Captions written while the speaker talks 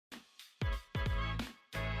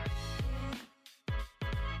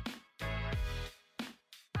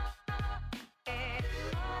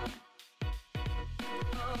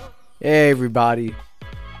Hey everybody,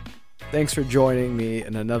 thanks for joining me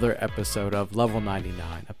in another episode of Level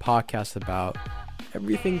 99, a podcast about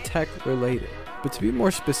everything tech related. But to be more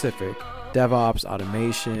specific, DevOps,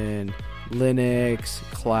 automation, Linux,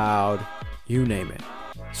 cloud, you name it.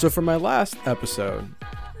 So for my last episode,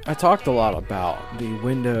 I talked a lot about the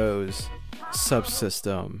Windows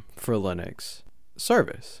subsystem for Linux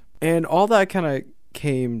service. And all that kind of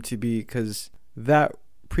came to be because that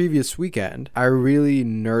previous weekend, I really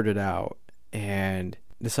nerded out and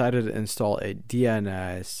decided to install a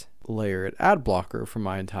DNS layered ad blocker for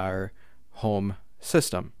my entire home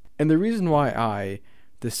system. And the reason why I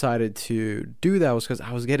decided to do that was because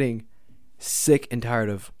I was getting sick and tired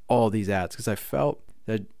of all these ads, because I felt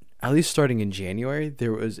that at least starting in January,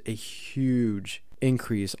 there was a huge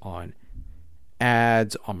increase on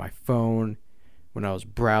ads on my phone when I was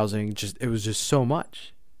browsing. It was just so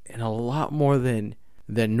much, and a lot more than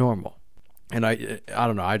normal. And I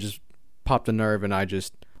don't know, I just popped a nerve and I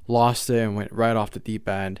just lost it and went right off the deep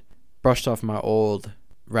end, brushed off my old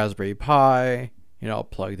Raspberry Pi,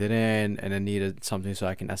 plugged it in, and then needed something so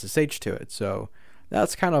I can SSH to it. So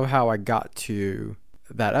that's kind of how I got to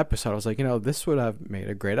that episode. I was like, this would have made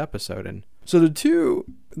a great episode. And so the two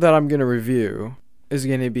that I'm going to review is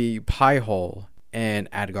going to be Pi-hole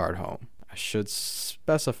and AdGuard Home. I should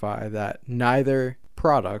specify that neither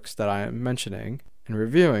products that I am mentioning and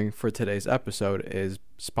reviewing for today's episode is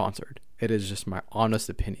sponsored. It is just my honest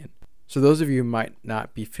opinion. So those of you who might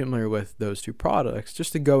not be familiar with those two products,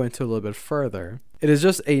 just to go into a little bit further, it is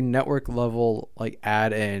just a network level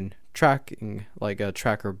ad and tracking, like a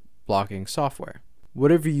tracker blocking software.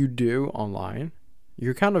 Whatever you do online,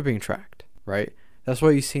 you're kind of being tracked, right? That's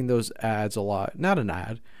why you've seen those ads a lot. Not an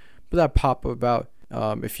ad, but that pop about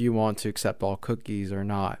if you want to accept all cookies or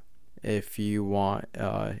not. If you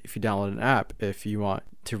download an app, if you want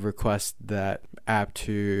to request that app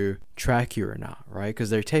to track you or not, right? Because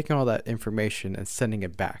they're taking all that information and sending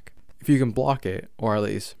it back. If you can block it, or at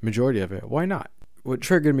least majority of it, why not? What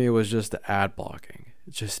triggered me was just the ad blocking.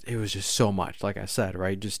 It was just so much, like I said,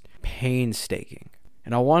 right? Just painstaking.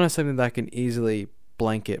 And I wanted something that can easily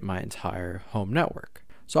blanket my entire home network.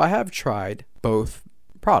 So I have tried both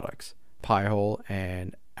products, Pi-hole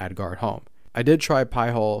and AdGuard Home. I did try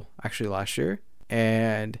Pi-hole actually last year,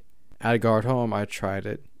 and AdGuard Home, I tried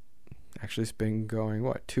it. Actually, it's been going,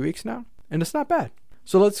 2 weeks now? And it's not bad.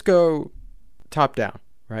 So let's go top down,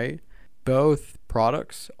 right? Both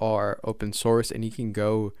products are open source, and you can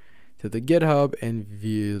go to the GitHub and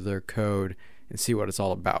view their code and see what it's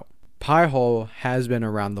all about. Pi-hole has been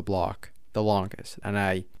around the block the longest, and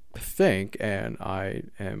I think, and I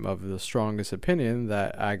am of the strongest opinion,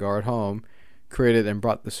 that AdGuard Home created and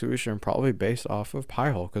brought the solution probably based off of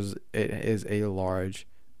Pi-hole, because it is a large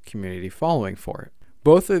community following for it.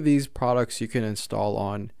 Both of these products you can install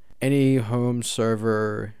on any home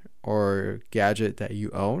server or gadget that you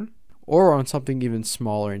own, or on something even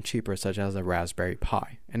smaller and cheaper, such as a Raspberry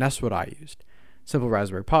Pi. And that's what I used. Simple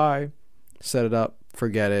Raspberry Pi, set it up,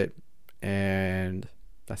 forget it, and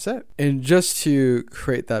that's it. And just to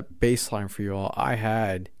create that baseline for you all, I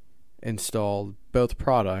had installed both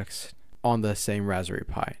products on the same Raspberry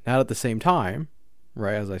Pi. Not at the same time,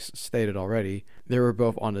 right? As I stated already, they were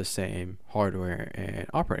both on the same hardware and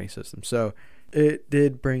operating system. So it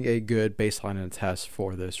did bring a good baseline and test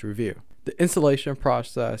for this review. The installation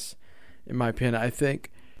process, in my opinion, I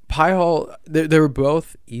think Pi-hole, they were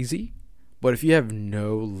both easy, but if you have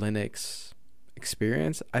no Linux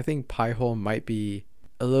experience, I think Pi-hole might be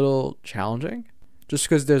a little challenging, just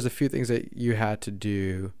because there's a few things that you had to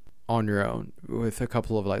do on your own with a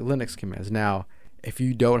couple of Linux commands. Now, if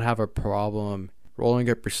you don't have a problem rolling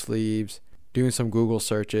up your sleeves, doing some Google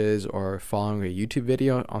searches, or following a YouTube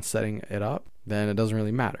video on setting it up, then it doesn't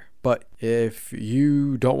really matter. But if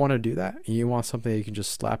you don't want to do that, and you want something that you can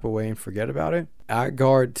just slap away and forget about it,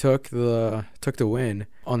 AdGuard took the win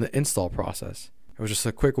on the install process. It was just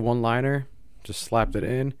a quick one-liner, just slapped it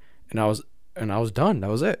in, and I was done. That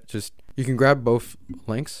was it. Just, you can grab both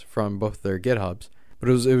links from both their GitHubs, but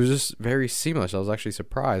it was just very seamless. I was actually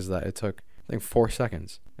surprised that it took, I think, 4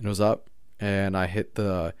 seconds, and it was up, and I hit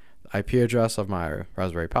the IP address of my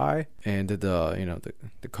Raspberry Pi and did the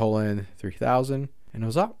colon 3000, and it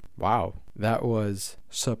was up. Wow, that was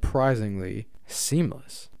surprisingly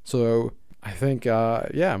seamless. So I think,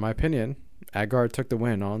 in my opinion, AdGuard took the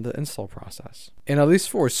win on the install process. And at least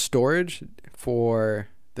for storage, for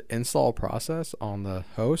the install process on the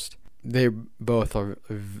host, they both are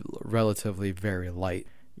relatively very light.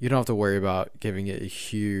 You don't have to worry about giving it a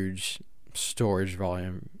huge storage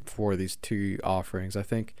volume for these two offerings. I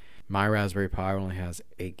think my Raspberry Pi only has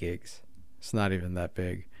 8 gigs. It's not even that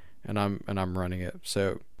big, and I'm running it.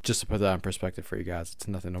 So just to put that in perspective for you guys, it's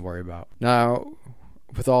nothing to worry about. Now,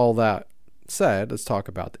 with all that said, let's talk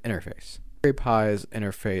about the interface. Raspberry Pi's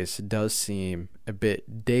interface does seem a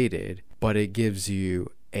bit dated, but it gives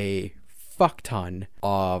you a fuck ton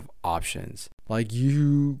of options. Like,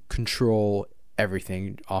 you control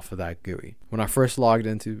everything off of that GUI. When I first logged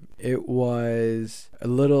into it, was a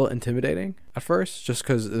little intimidating at first, just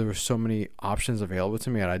because there were so many options available to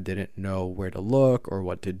me and I didn't know where to look or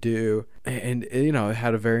what to do. And it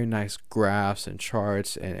had a very nice graphs and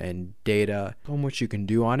charts and data, so much you can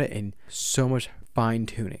do on it, and so much fine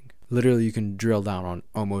tuning. Literally, you can drill down on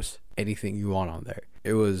almost anything you want on there.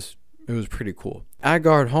 It was pretty cool.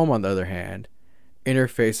 AdGuard Home, on the other hand,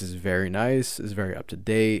 interface is very nice, is very up to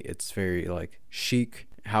date, it's very chic.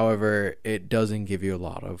 However, it doesn't give you a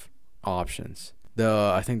lot of options.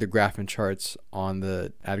 I think the graph and charts on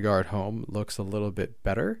the AdGuard Home looks a little bit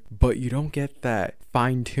better, but you don't get that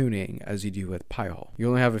fine tuning as you do with Pi-hole. You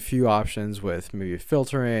only have a few options with maybe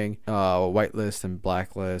filtering, whitelist and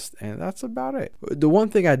blacklist, and that's about it. The one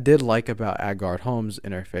thing I did like about AdGuard Home's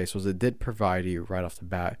interface was it did provide you right off the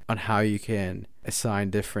bat on how you can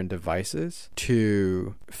assign different devices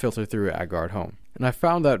to filter through AdGuard Home. And I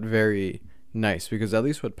found that very nice, because at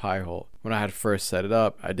least with Pi-hole, when I had first set it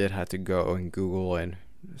up, I did have to go and Google and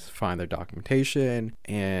find their documentation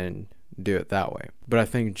and do it that way. But I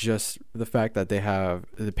think just the fact that they have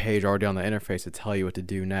the page already on the interface to tell you what to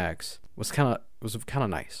do next was kind of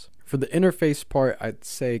nice. For the interface part, I'd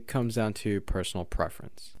say it comes down to personal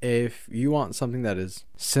preference. If you want something that is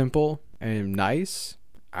simple and nice,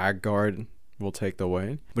 AdGuard will take the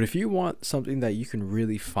win. But if you want something that you can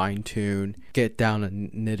really fine tune, get down to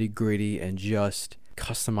nitty gritty, and just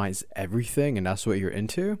customize everything, and that's what you're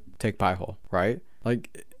into, take Pi-hole, right?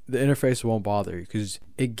 Like, the interface won't bother you because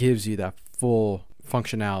it gives you that full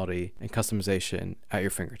functionality and customization at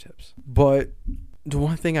your fingertips. But the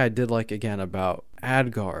one thing I did like again about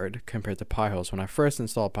AdGuard compared to Pi-hole is when I first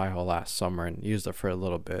installed Pi-hole last summer and used it for a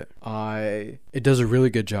little bit, it does a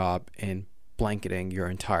really good job in blanketing your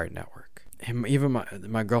entire network. And even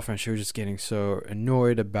my girlfriend, she was just getting so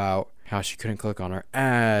annoyed about how she couldn't click on her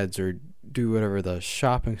ads or do whatever the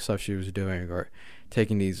shopping stuff she was doing, or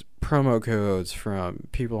taking these promo codes from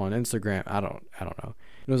people on Instagram. I don't know.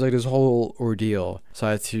 It was like this whole ordeal. So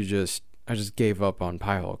I just gave up on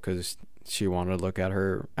Pi-hole because she wanted to look at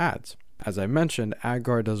her ads. As I mentioned,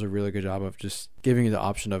 AdGuard does a really good job of just giving you the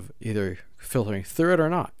option of either filtering through it or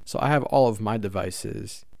not. So I have all of my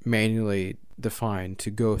devices manually defined to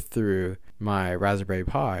go through my Raspberry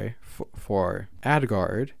Pi for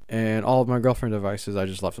AdGuard, and all of my girlfriend devices I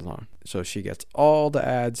just left alone. So she gets all the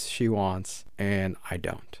ads she wants and I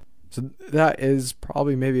don't. So that is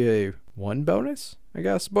probably maybe a one bonus, I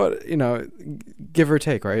guess, but give or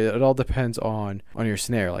take, right? It all depends on your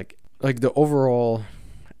scenario. Like the overall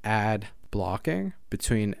ad blocking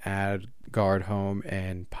between AdGuard Home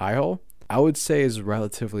and Pi-hole, I would say is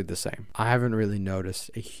relatively the same. I haven't really noticed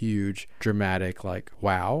a huge dramatic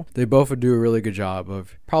wow. They both would do a really good job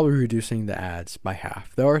of probably reducing the ads by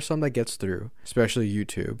half. There are some that gets through, especially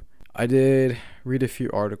YouTube. I did read a few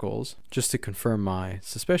articles just to confirm my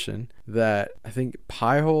suspicion that I think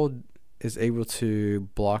Pi-hole is able to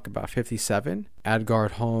block about 57.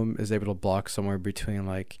 AdGuard Home is able to block somewhere between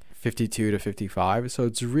 52 to 55. So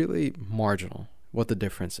it's really marginal what the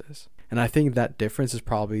difference is. And I think that difference is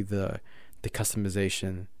probably the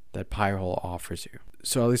customization that Pi-hole offers you.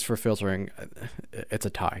 So at least for filtering, it's a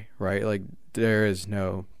tie, right? There is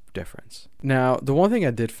no difference. Now, the one thing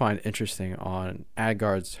I did find interesting on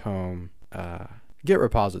AdGuard's Home Git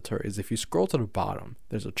repository is if you scroll to the bottom,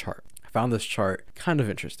 there's a chart. I found this chart kind of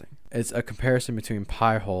interesting. It's a comparison between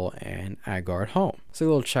Pi-hole and AdGuard Home. It's a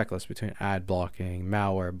little checklist between ad blocking,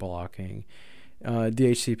 malware blocking,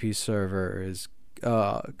 DHCP servers,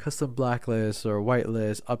 custom blacklist or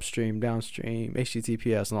whitelist, upstream, downstream,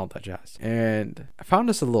 HTTPS, and all that jazz. And I found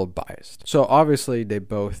this a little biased. So obviously they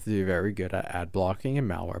both do very good at ad blocking and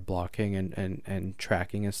malware blocking and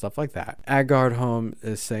tracking and stuff like that. AdGuard Home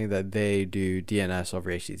is saying that they do DNS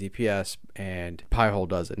over HTTPS, and Pi-hole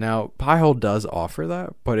does it. Now, Pi-hole does offer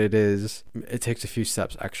that, but it takes a few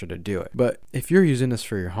steps extra to do it. But if you're using this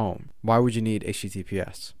for your home, why would you need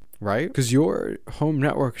HTTPS? Right? Because your home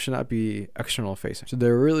network should not be external facing. So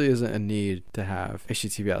there really isn't a need to have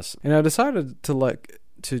HTTPS. And I decided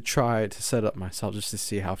to try to set up myself just to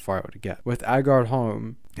see how far I would get. With AdGuard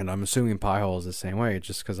Home, and I'm assuming Pi-hole is the same way,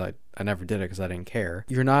 just because I never did it because I didn't care.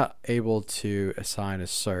 You're not able to assign a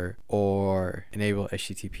cert or enable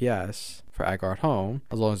HTTPS for AdGuard Home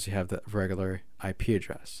as long as you have the regular IP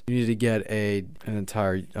address. You need to get an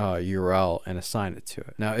entire URL and assign it to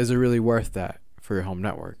it. Now, is it really worth that for your home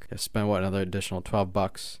network. You spend another additional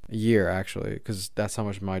 $12 a year, actually, because that's how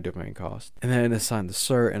much my domain costs. And then assign the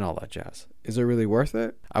cert and all that jazz. Is it really worth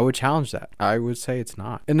it? I would challenge that. I would say it's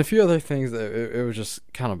not. And a few other things that it was just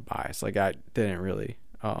kind of biased. Like, I didn't really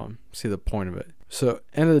see the point of it. So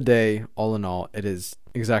end of the day, all in all, it is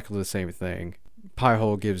exactly the same thing.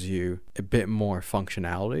 Pi-hole gives you a bit more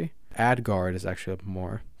functionality. AdGuard is actually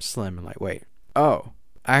more slim and lightweight. Oh,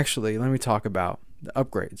 actually, let me talk about the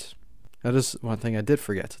upgrades. That is one thing I did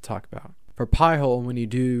forget to talk about. For Pi-hole, when you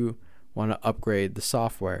do want to upgrade the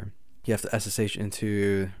software, you have to SSH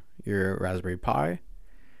into your Raspberry Pi.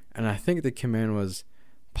 And I think the command was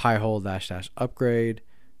Pi-hole -- upgrade,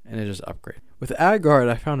 and it just upgrade. With AdGuard,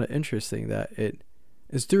 I found it interesting that it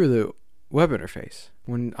is through the web interface.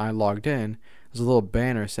 When I logged in, there's a little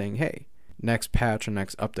banner saying, hey, next patch or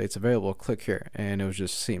next update's available, click here. And it was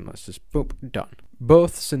just seamless, just boom, done.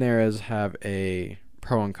 Both scenarios have a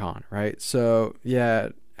pro and con, right? So yeah,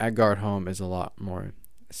 AdGuard Home is a lot more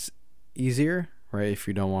easier, right, if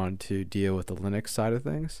you don't want to deal with the Linux side of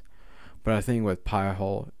things. But I think with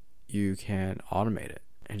Pi-hole, you can automate it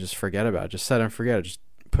and just forget about it. Just set and forget it. Just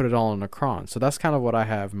put it all in a cron. So that's kind of what I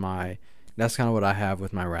have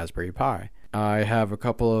with my Raspberry Pi. I have a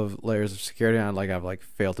couple of layers of security on it, I have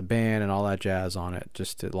fail to ban and all that jazz on it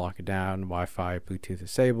just to lock it down, Wi-Fi, Bluetooth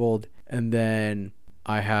disabled. And then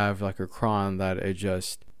I have a cron that it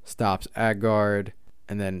just stops AdGuard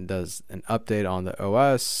and then does an update on the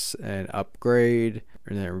OS and upgrade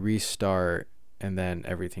and then restart, and then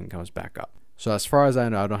everything comes back up. So as far as I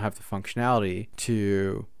know, I don't have the functionality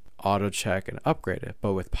to auto check and upgrade it.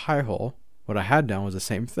 But with Pi-hole, what I had done was the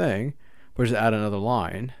same thing, but just add another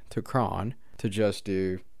line to cron to just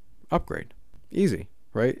do upgrade. Easy,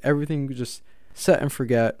 right? Everything just set and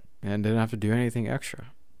forget and didn't have to do anything extra.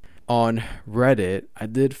 On Reddit, I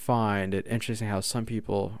did find it interesting how some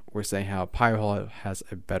people were saying how Pi-hole has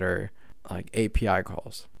a better API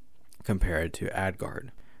calls compared to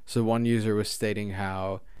AdGuard. So one user was stating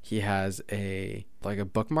how he has a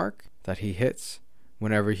bookmark that he hits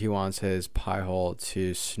whenever he wants his Pi-hole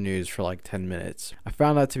to snooze for 10 minutes. I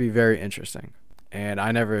found that to be very interesting, and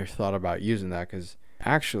I never thought about using that because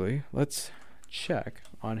actually, let's check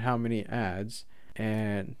on how many ads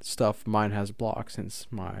and stuff mine has blocked since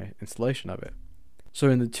my installation of it. So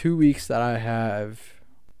in the 2 weeks that I have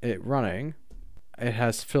it running, it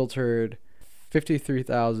has filtered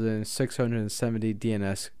 53,670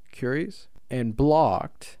 DNS queries and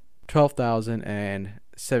blocked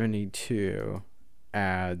 12,072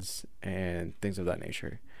 ads and things of that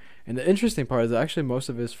nature. And the interesting part is that actually most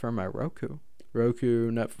of it is from my Roku,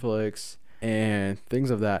 Netflix, and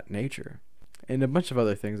things of that nature, and a bunch of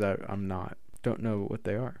other things that don't know what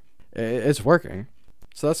they are. It's working,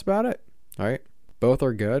 so that's about it. All right, both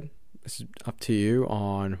are good. It's up to you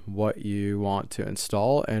on what you want to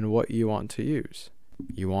install and what you want to use.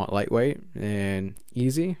 You want lightweight and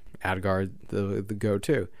easy, AdGuard the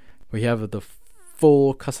go-to. We have the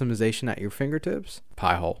full customization at your fingertips,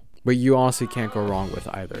 Pi-hole. But you honestly can't go wrong with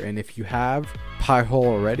either. And if you have Pi-hole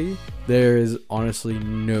already, there is honestly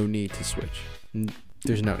no need to switch.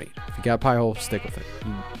 There's no need. If you got Pi-hole, stick with it.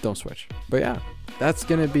 Don't switch. But yeah, that's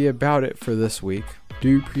going to be about it for this week.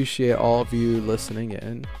 Do appreciate all of you listening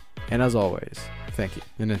in. And as always, thank you.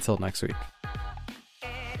 And until next week.